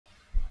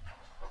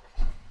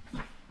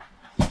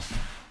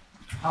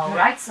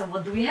Alright, so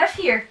what do we have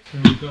here? So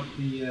we've got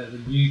the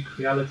new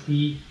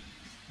Creality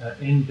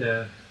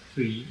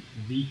Ender-3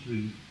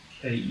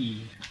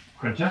 V3KE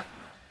printer,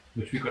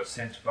 which we got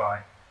sent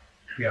by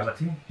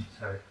Creality,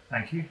 so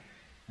thank you.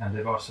 And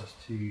they've asked us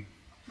to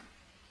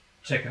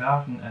check it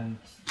out and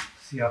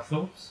see our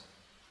thoughts.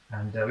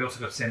 And we also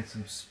got sent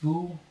some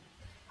spool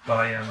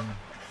by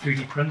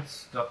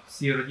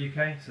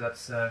 3dprints.co.uk, so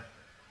that's the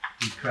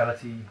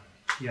Creality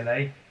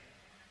PLA.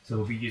 So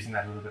we'll be using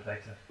that a little bit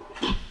later.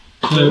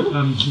 So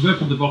we've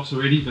opened the box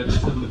already, but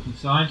let's have a look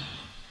inside.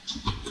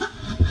 Okay,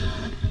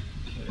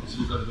 so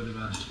we've got a bit of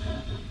a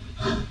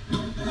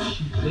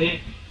sheet there.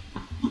 Okay,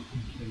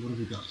 what have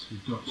we got? So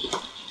we've got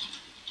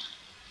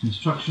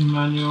instruction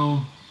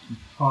manual, some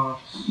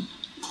parts.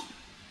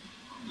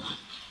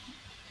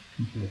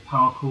 Okay,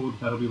 power cord.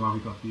 That'll be why we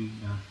got the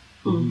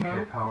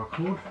UK power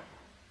cord.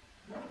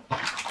 Okay,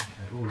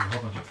 a whole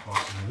bunch of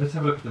parts in there. Let's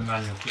have a look at the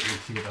manual quickly to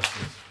see what that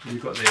says. What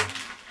we've got there.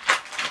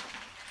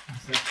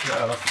 That's the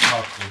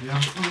power cord,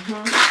 yeah?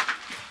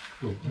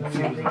 Cool. Let's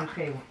see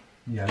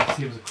yeah, let's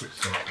see if there's a quick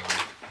start.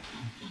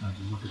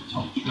 Look at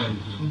top tray.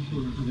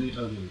 Oh,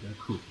 there we go.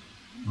 Cool.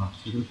 Right,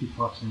 so we've got a few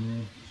parts in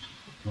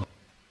there.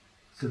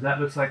 So that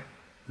looks like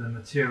the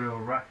material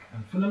rack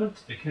and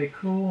filament. Okay,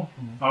 cool.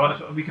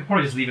 Alright, we could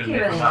probably just leave it in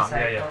there for now.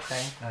 Yeah.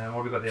 Okay. What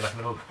have we got there? Like a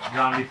little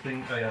roundy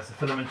thing. Oh yeah, it's a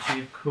filament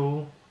tube.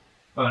 Cool.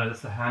 Oh no,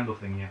 that's the handle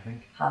thingy, I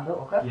think.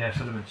 Handle, okay. Yeah,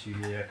 filament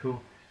tube. Yeah,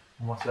 cool.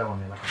 And what's that one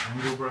there? Like an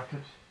angle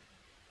bracket.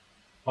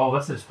 Oh,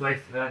 that's the display.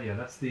 Yeah,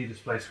 that's the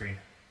display screen.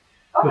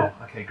 Okay. Cool.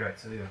 Okay, great.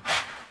 So yeah.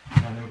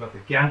 And then we've got the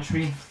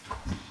gantry.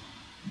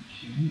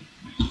 Okay.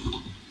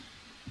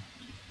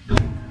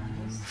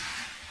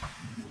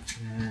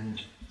 And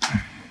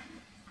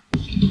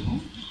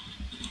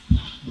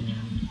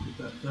put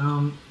that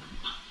down.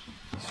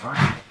 That's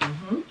right.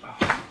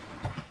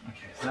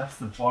 Okay, so that's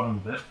the bottom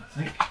bit, I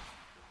think.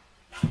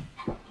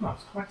 Oh,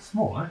 it's quite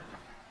small, eh?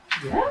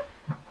 Yeah.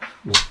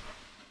 Cool.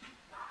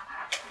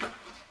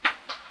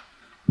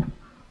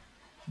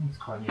 That's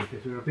quite neat.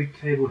 There's a big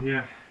cable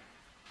here.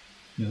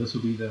 Yeah, this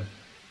will be the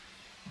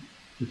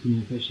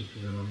communication for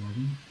that, I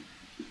imagine.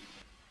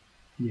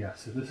 Yeah,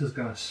 so this is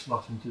going to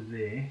slot into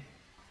there.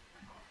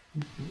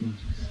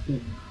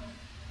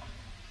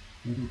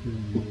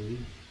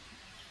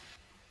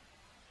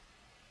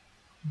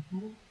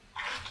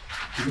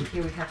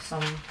 Here we have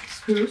some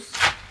screws.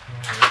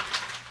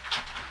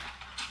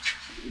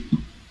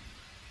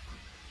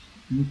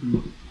 You can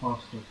look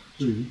past that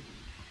through.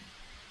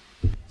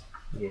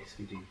 Yes,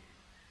 we do.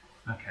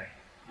 Okay.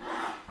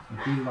 So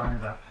if we line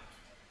it up.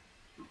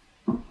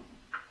 And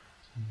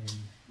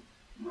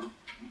then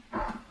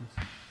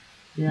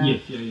yeah.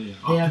 Yes, yeah.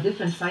 They are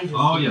different sizes.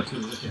 Oh, yeah, so,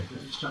 okay.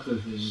 Let's chuck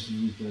those in, we can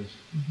use those.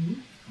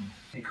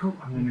 Okay, cool.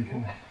 And then we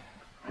can lift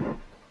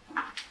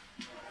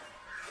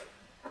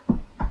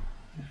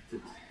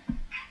it.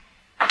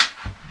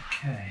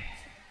 Okay.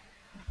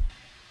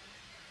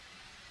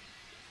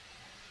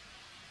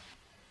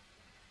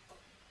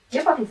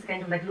 Yeah, but it's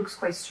kind of like looks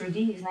quite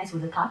sturdy. It's nice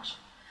with the touch.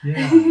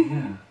 Yeah.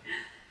 And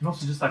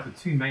also just like the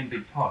two main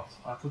big parts.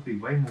 I thought there'd be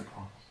way more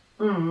parts.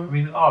 I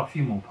mean, there are a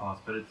few more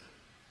parts, but it's...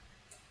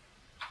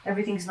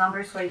 Everything's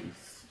numbered, so it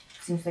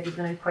seems like it's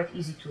going to be quite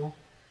easy to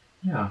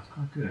yeah, it's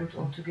quite good. put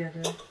all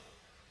together.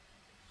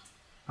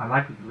 I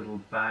like the little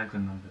bags are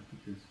numbered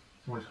because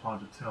it's always hard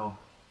to tell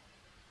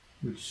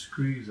which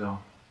screws are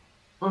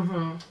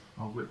or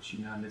which,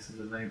 and this is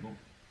a label.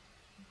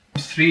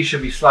 M3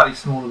 should be slightly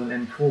smaller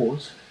than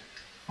M4s.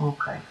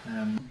 Okay.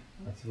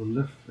 Let's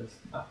lift this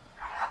up.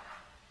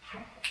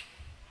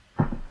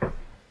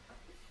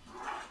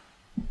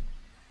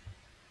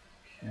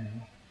 Okay.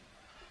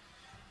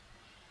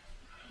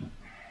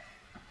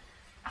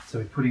 So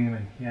we're putting them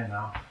in here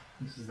now.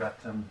 This is that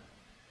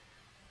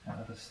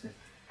other step.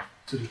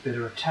 Sort of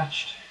better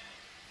attached.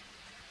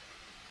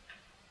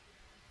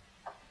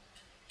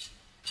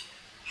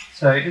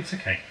 So it's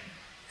okay.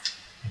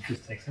 It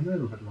just takes a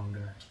little bit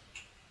longer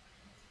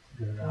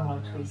to go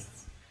around.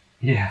 Twists.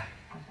 Yeah.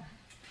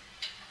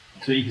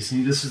 So you can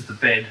see this is the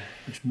bed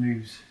which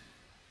moves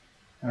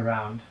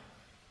around.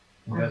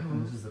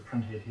 And this is the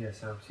print head here,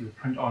 so see the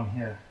print on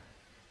here,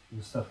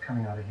 the stuff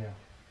coming out of here.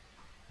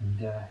 And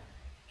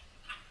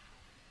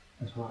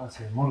that's what I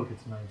say, a model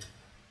gets made.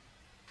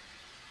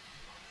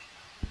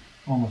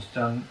 Almost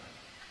done.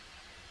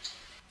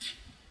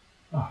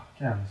 Oh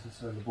damn, this is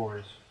so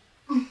laborious.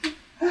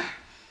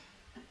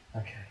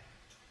 Okay.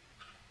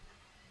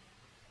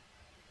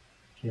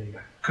 Here we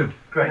go. Good,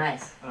 great.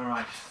 Nice.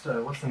 Alright,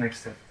 so what's the next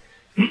step?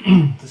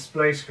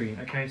 Display screen.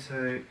 Okay,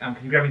 so can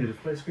you grab me the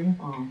display screen,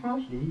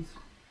 please?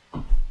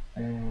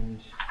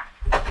 And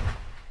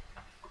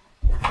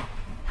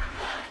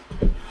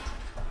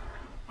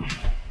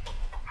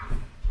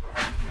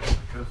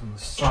it goes on the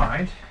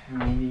side,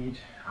 and we need.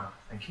 Oh,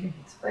 thank you.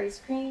 Display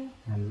screen.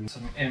 And we need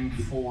some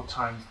M4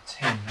 times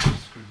 10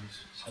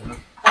 screws. So look,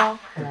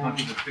 okay. might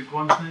be the big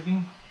ones,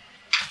 maybe.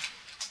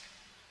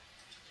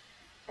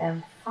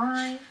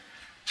 M5.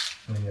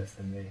 Oh yes,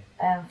 then the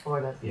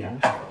M4. That's the yeah.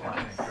 M4 one.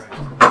 Okay, great.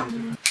 There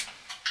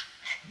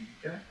you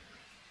go.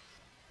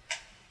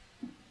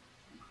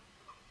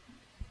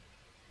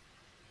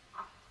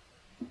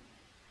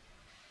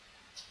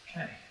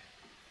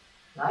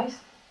 Nice.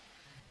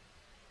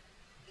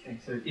 Okay,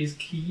 so it is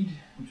keyed,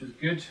 which is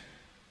good.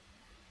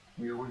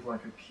 We always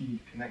like a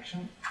keyed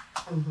connection.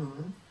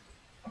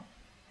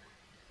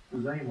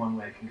 There's only one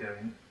way it can go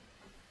in.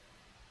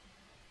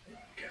 There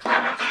you go.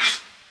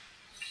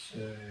 So,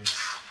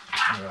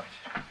 alright.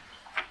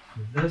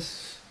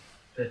 This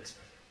bit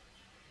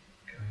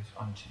goes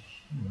onto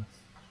here.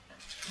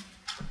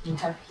 We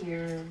have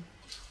here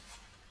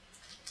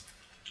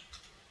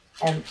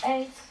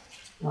M8,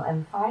 no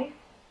M5.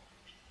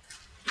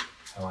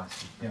 Oh, I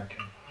see. Yeah, okay.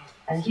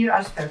 And here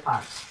are spare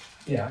parts.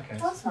 Yeah, okay.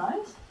 That's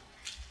nice.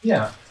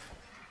 Yeah.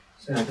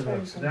 So,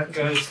 That's so that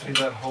goes through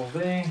that hole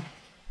there.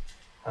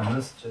 And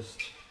this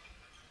just,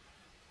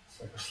 it's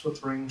like a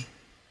slip ring.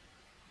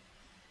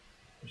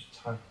 Just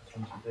type it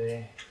onto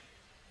there.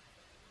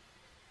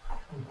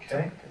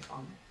 Okay.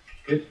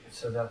 Good.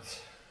 So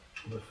that's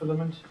the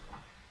filament.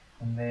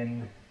 And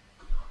then,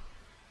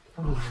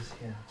 what is this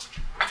here?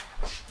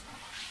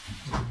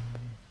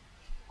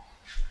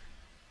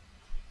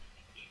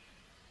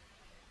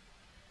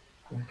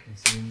 Okay,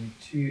 so we need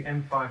two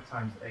M5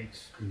 times 8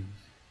 screws.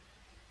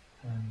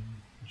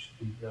 Which should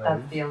be those.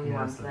 That's the only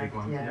ones the big left,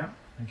 ones, yeah.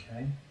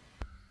 Okay.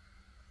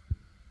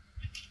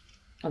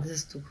 Oh, this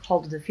is to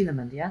hold the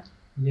filament, yeah?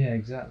 Yeah,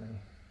 exactly.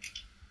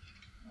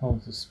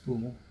 Holds the spool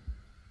and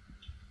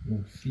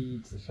then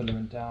feeds the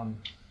filament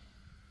down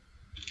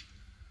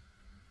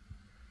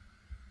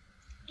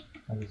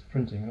as it's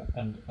printing.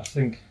 And I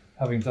think,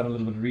 having done a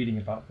little bit of reading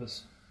about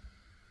this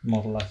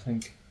model, I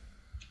think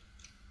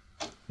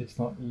it's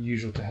not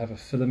usual to have a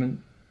filament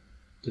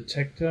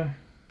detector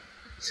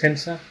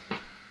sensor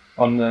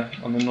on the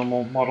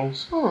normal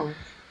models.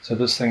 So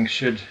this thing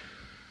should,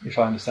 if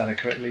I understand it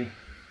correctly,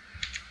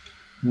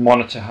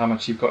 monitor how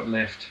much you've got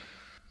left,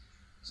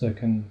 so it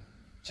can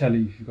tell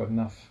you if you've got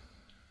enough,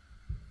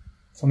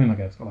 something like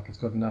that. It's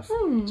got enough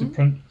to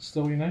print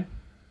still, you know,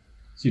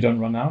 so you don't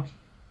run out.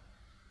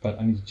 But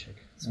I need to check.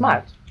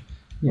 Smart.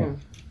 Yeah,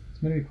 it's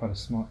going to be quite a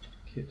smart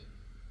kit.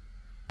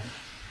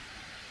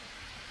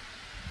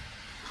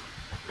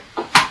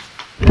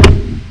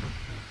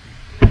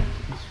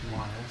 This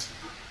wire.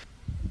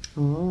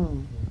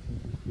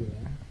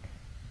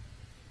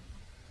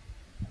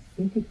 I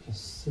think it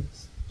just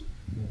sits.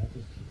 Yeah, that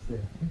just sits there.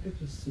 I think it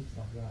just sits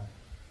like that.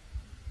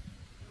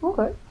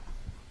 Okay.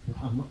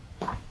 I'm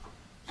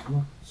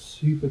not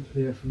super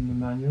clear from the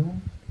manual.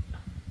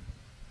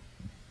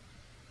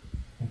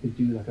 I could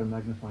do like a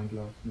magnifying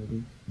glass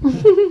maybe.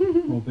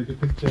 Or bigger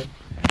picture.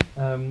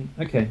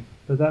 Okay,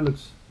 so that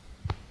looks.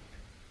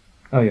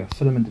 Oh yeah,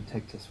 filament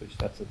detector switch,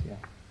 that's it, yeah.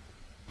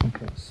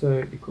 Okay, so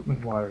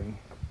equipment wiring.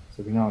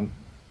 So we're now on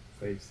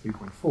phase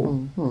 3.4.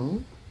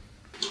 Oh,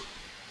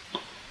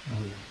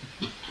 yeah.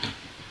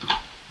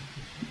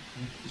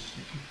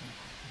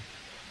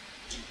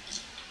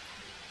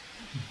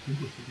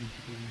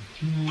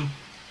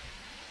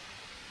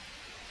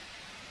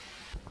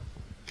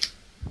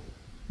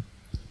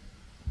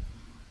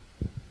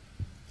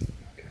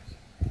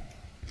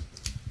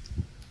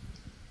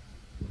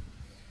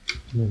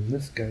 And then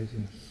this goes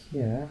in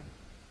here.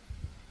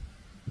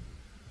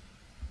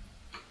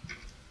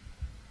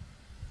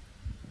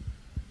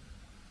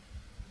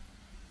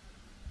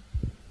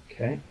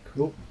 Okay,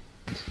 cool.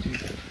 Let's do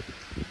that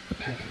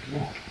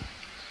perfectly.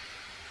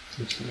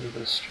 Just a little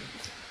bit of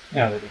strength.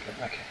 Yeah, there we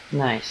go. Okay.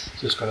 Nice.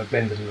 Just got to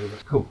bend it a little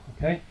bit. Cool.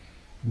 Okay.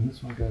 And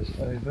this one goes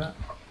over.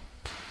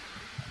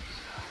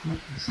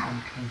 This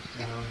one comes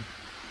down.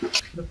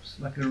 Flips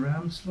like a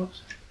round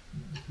slot.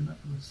 Open up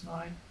on the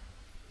side.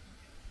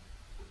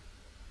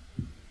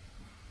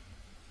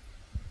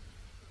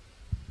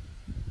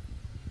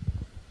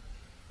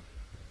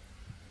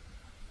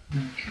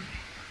 Okay.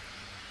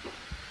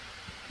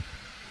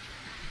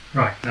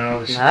 Right, now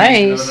there should be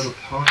another little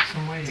part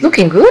somewhere. It's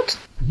looking good.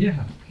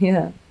 Yeah.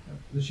 Yeah.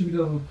 There should be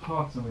a little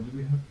part somewhere. Do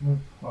we have more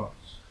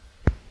parts?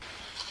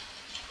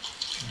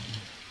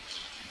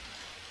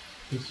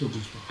 This will be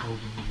for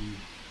holding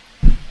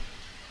the...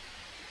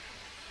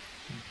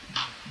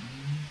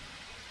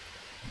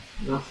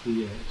 That's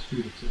the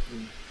extruder tip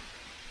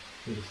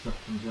where the stuff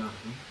comes out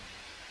of them.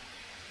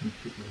 And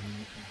we're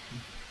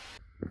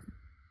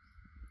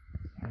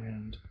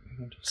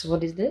going to... So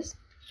what is this?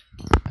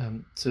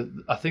 So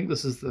I think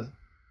this is the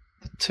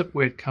tip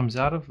where it comes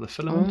out of, the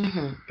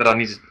filament. But I'm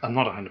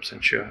not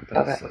 100% sure, but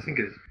I think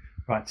it is.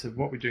 Right, so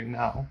what we're doing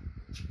now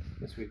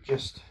is we're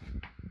just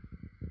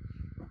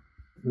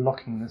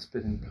locking this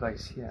bit in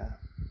place here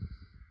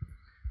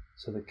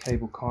so the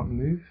cable can't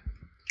move,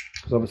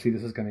 because obviously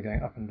this is going to go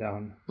up and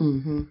down.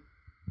 So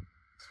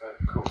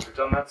cool, we've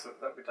done that,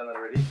 we've done that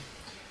already.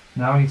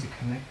 Now we need to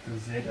connect the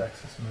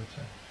Z-axis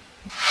motor.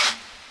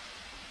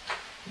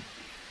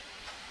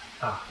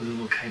 Ah, the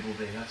little cable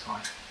there, that's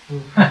why.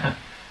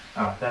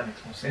 Alright, that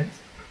makes more sense.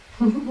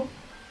 I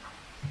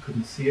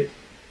couldn't see it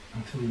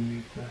until we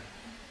moved the...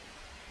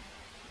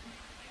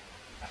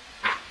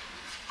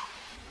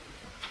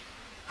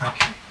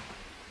 Okay,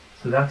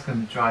 so that's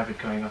going to drive it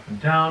going up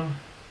and down,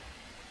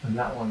 and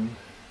that one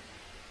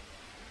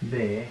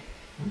there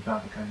will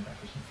drive it going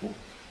backwards and forwards.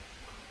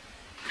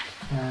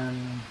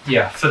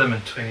 Yeah,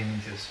 filament 20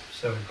 meters.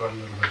 So we've got a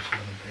little bit of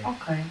filament there.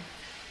 Okay.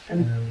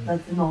 And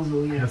that's the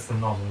nozzle, yes. That's the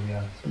nozzle,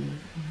 yeah.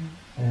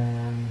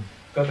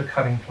 Got the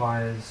cutting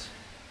pliers.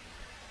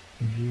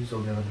 We've used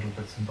all the other little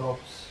bits and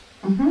bobs.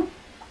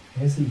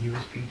 Here's the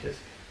USB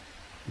disc.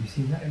 Have you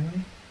seen that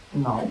anyway?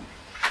 No.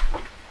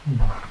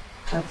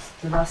 That's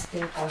the last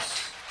thing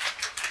was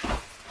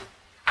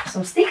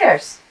some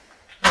stickers.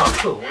 Oh,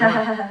 cool.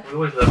 We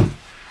always love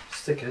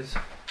stickers.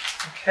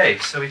 Okay,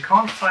 so we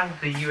can't find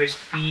the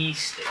USB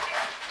stick.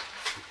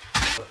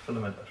 The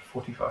filament at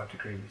 45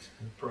 degrees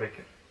and break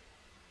it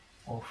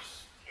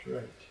off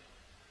straight.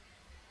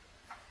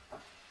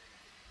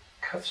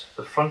 Cut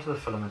the front of the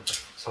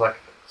filament, so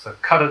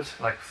cut it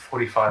like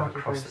 45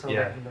 across so it,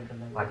 yeah,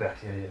 like that,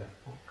 yeah.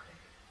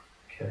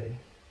 Okay.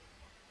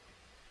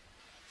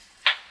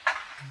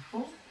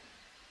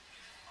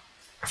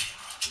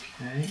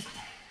 Okay.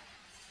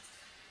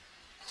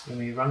 So when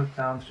we run it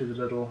down through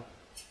the little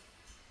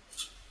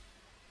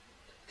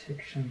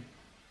detection,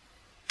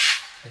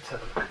 let's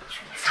have a look at this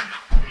from the front.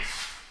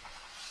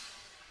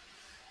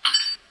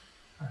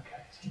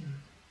 Okay, so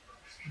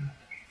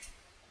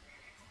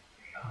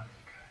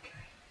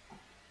okay.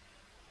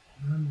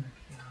 Run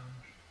that down.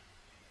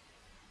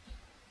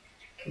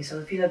 Okay, so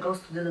the feeder goes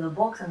to the little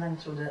box and then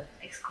through the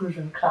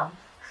exclusion clamp.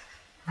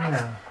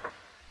 Yeah.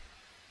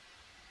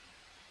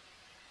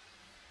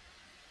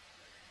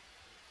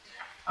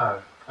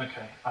 Oh,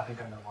 okay. I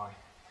think I know why.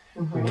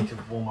 We need to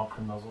warm up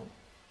the nozzle.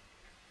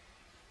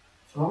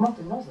 Warm up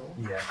the nozzle?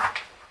 Yeah.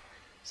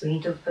 So you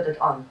need to put it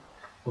on.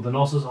 Well, the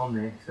nozzle's on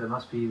there, so there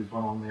must be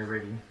one on there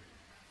already.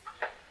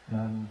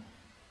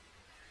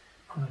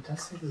 Oh, it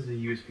does say there's a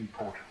USB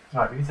port.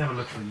 Right, we need to have a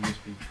look for the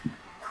USB.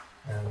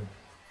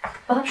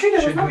 But I'm sure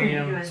there was no we,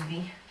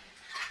 USB.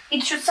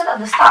 It should set at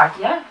the start,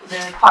 yeah?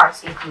 The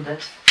parts included.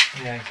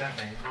 Yeah,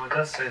 exactly. Well, it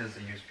does say there's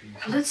a USB.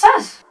 But it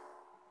says.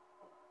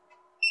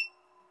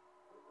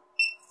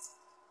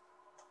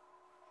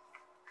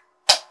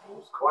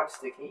 It's quite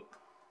sticky.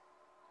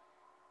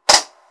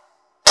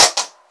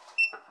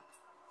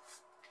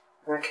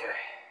 Okay.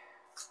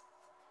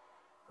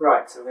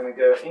 Right, so we're going to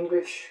go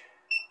English.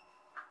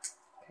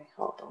 Okay,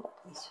 hold on,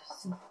 let me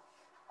just see.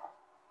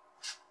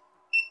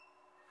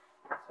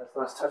 That's a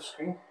nice touch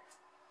screen.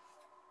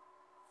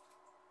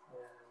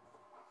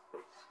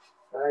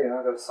 There you know,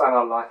 I've got to sign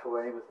our life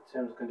away with the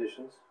terms and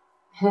conditions.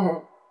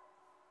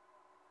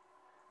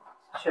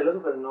 Actually, a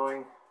little bit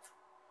annoying.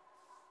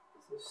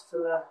 Is there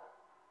still a...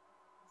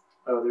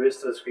 Oh, there is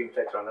still a screen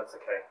protector on, that's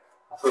okay.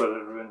 I thought it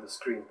had ruined the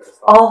screen, but it's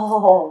not.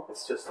 Oh!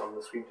 It's just on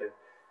the screen protector.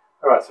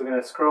 Alright, so we're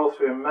going to scroll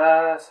through a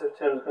massive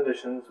terms and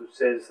conditions which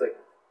says they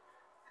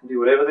can do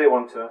whatever they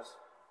want to us.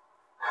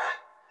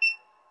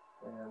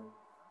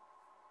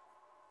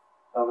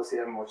 Obviously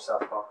haven't watched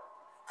South Park.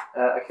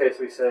 Okay,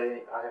 so we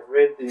say, I have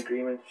read the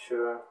agreement,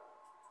 sure. Of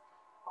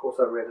course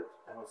I've read it,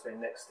 and we'll say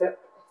next step.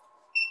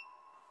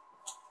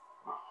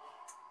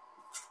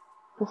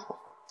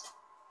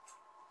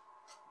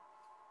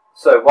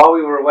 So while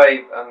we were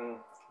away,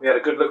 we had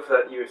a good look for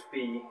that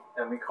USB,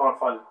 and we can't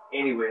find it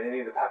anywhere in any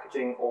of the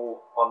packaging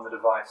or on the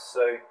device.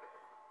 So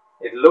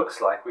it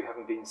looks like we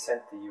haven't been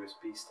sent the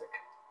USB stick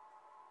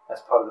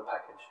as part of the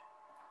package.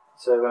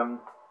 So I'm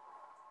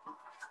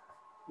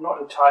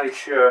not entirely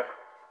sure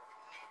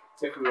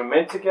if we were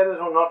meant to get it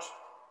or not,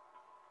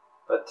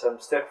 but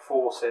step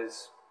 4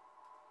 says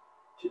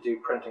to do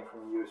printing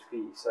from the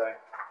USB. So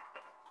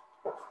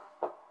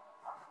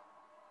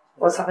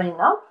what's happening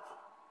now?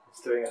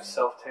 It's doing a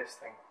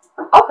self-testing.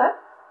 Okay.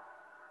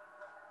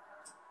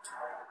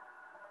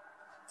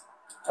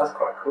 That's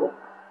quite cool.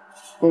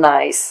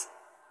 Nice.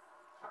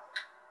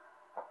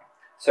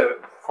 So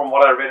from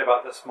what I read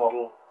about this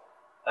model,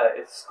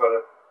 it's got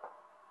a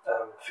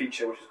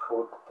feature which is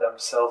called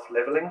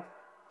self-leveling.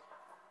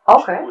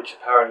 Okay. Which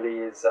apparently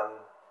is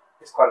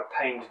it's quite a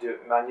pain to do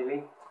it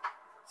manually.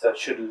 So it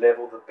should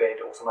level the bed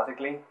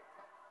automatically,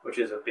 which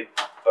is a big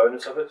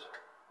bonus of it.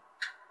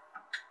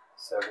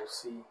 So we'll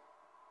see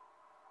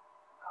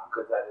how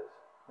good that is.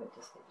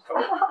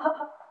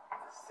 Oh,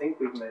 I think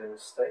we've made a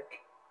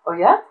mistake. Oh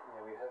yeah?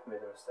 Yeah, we have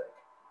made a mistake.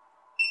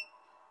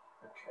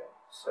 Okay,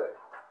 so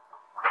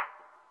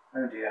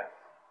oh dear.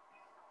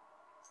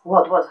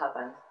 What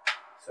happened?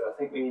 So I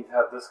think we need to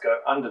have this go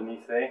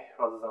underneath there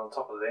rather than on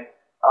top of there.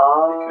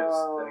 Oh.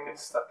 Because then it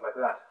gets stuck like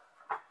that.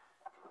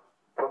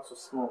 Lots of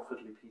small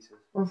fiddly pieces.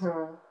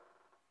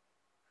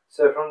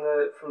 So from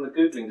the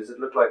Googling, does it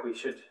look like we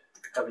should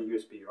have a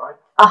USB, right?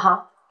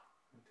 Uh-huh.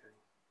 Okay.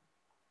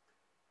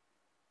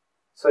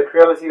 So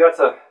Creality, that's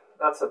a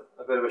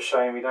bit of a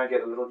shame. We don't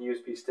get a little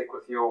USB stick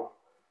with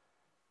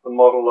the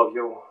model of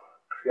your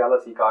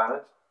Creality guy on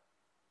it.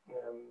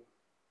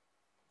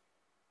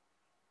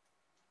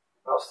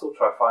 I'll still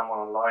try to find one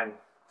online,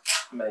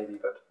 maybe,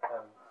 but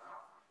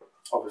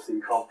obviously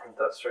we can't print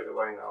that straight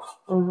away now.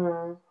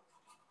 Okay,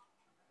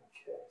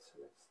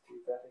 so let's do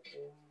that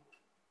again.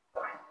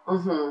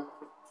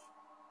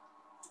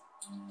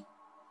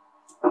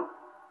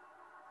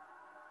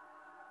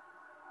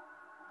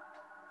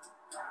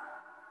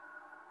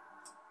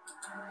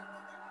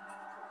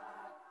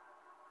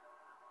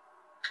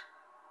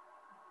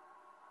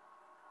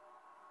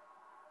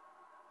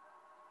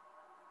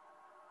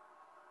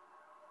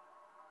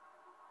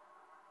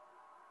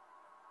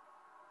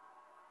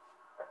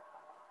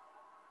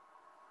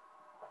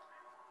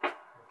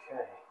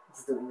 Okay.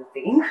 It's doing the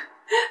thing.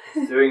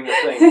 It's doing the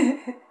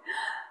thing.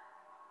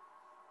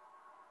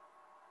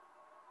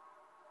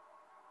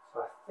 So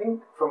I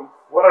think from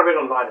what I read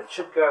online, it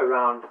should go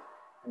around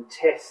and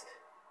test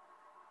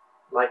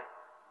like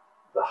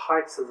the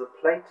heights of the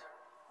plate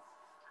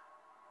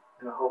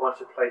in a whole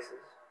bunch of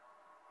places.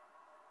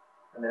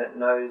 And then it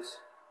knows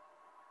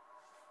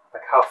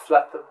like how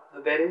flat the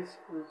bed is,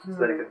 so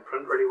that it can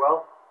print really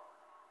well.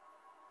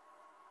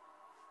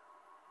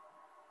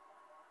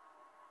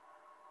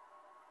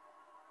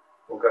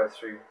 Will go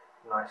through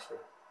nicely.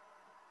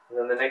 And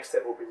then the next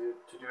step will be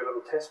to do a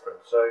little test print.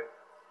 So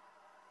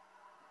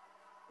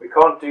we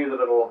can't do the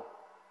little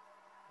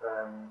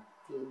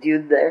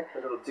dude there.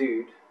 the little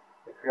dude,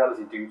 the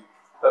Creality dude,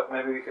 but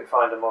maybe we can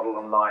find a model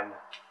online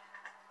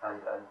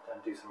and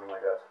do something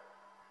like that.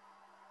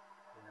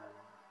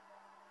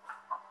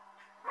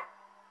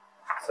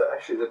 So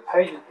actually the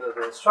page,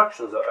 the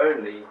instructions are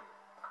only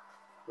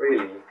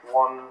really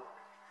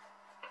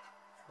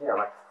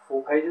like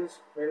 4 pages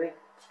really,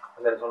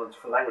 and then it's on the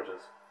different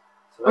languages.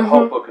 So the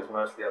whole book is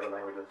mostly other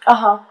languages.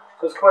 So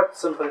it's quite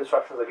simple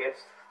instructions, I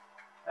guess,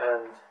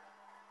 and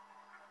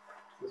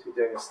seems to be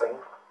doing this thing.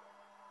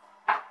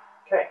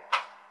 Okay.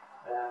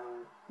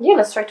 Yeah,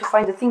 let's try to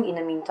find the thing in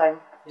the meantime.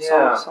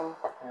 Yeah.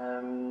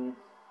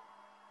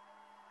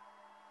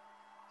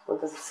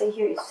 What does it say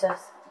here? It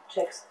says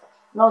checks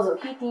nozzle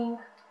heating,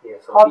 Yeah,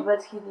 so hot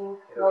bed heating,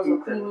 it'll nozzle heat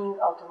them. cleaning,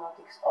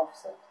 automatics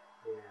offset.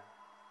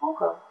 Yeah.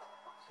 Okay.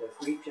 So if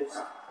we just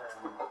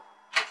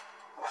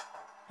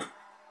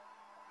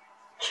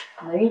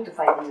Now you need to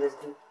find the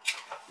USB.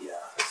 yeah,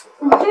 that's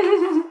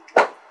what